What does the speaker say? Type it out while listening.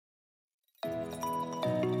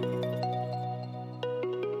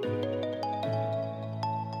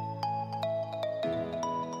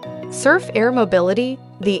Surf Air Mobility,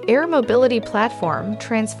 the air mobility platform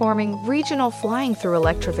transforming regional flying through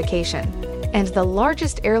electrification, and the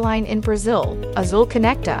largest airline in Brazil, Azul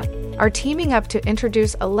Conecta, are teaming up to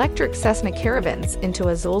introduce electric Cessna Caravans into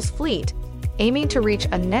Azul's fleet, aiming to reach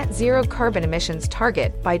a net zero carbon emissions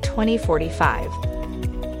target by 2045.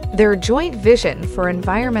 Their joint vision for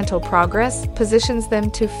environmental progress positions them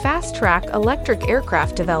to fast-track electric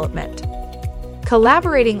aircraft development.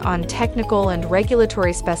 Collaborating on technical and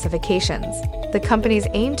regulatory specifications, the companies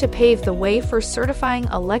aim to pave the way for certifying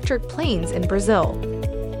electric planes in Brazil.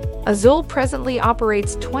 Azul presently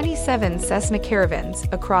operates 27 Cessna Caravans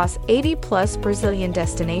across 80-plus Brazilian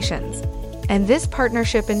destinations, and this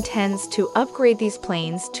partnership intends to upgrade these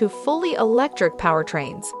planes to fully electric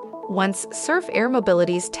powertrains once Surf Air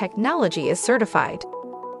Mobility's technology is certified.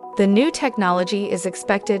 The new technology is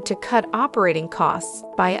expected to cut operating costs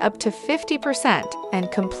by up to 50%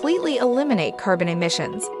 and completely eliminate carbon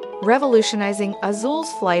emissions, revolutionizing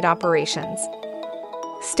Azul's flight operations.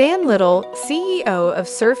 Stan Little, CEO of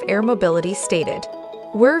Surf Air Mobility, stated,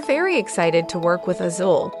 "We're very excited to work with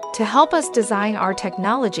Azul to help us design our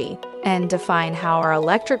technology and define how our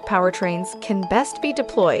electric powertrains can best be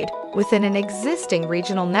deployed within an existing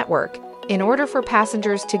regional network in order for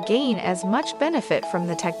passengers to gain as much benefit from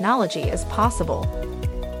the technology as possible."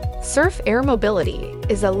 Surf Air Mobility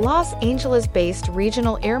is a Los Angeles-based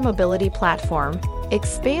regional air mobility platform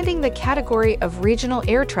expanding the category of regional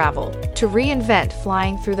air travel to reinvent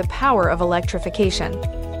flying through the power of electrification.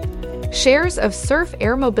 Shares of Surf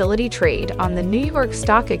Air Mobility trade on the New York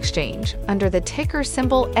Stock Exchange under the ticker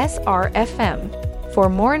symbol SRFM. For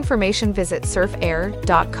more information, visit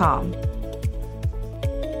surfair.com.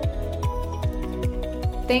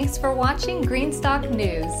 Thanks for watching Greenstock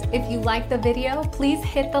News. If you like the video, please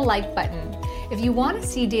hit the like button. If you want to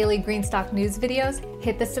see daily Greenstock News videos,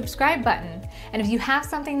 hit the subscribe button. And if you have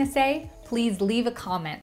something to say, please leave a comment.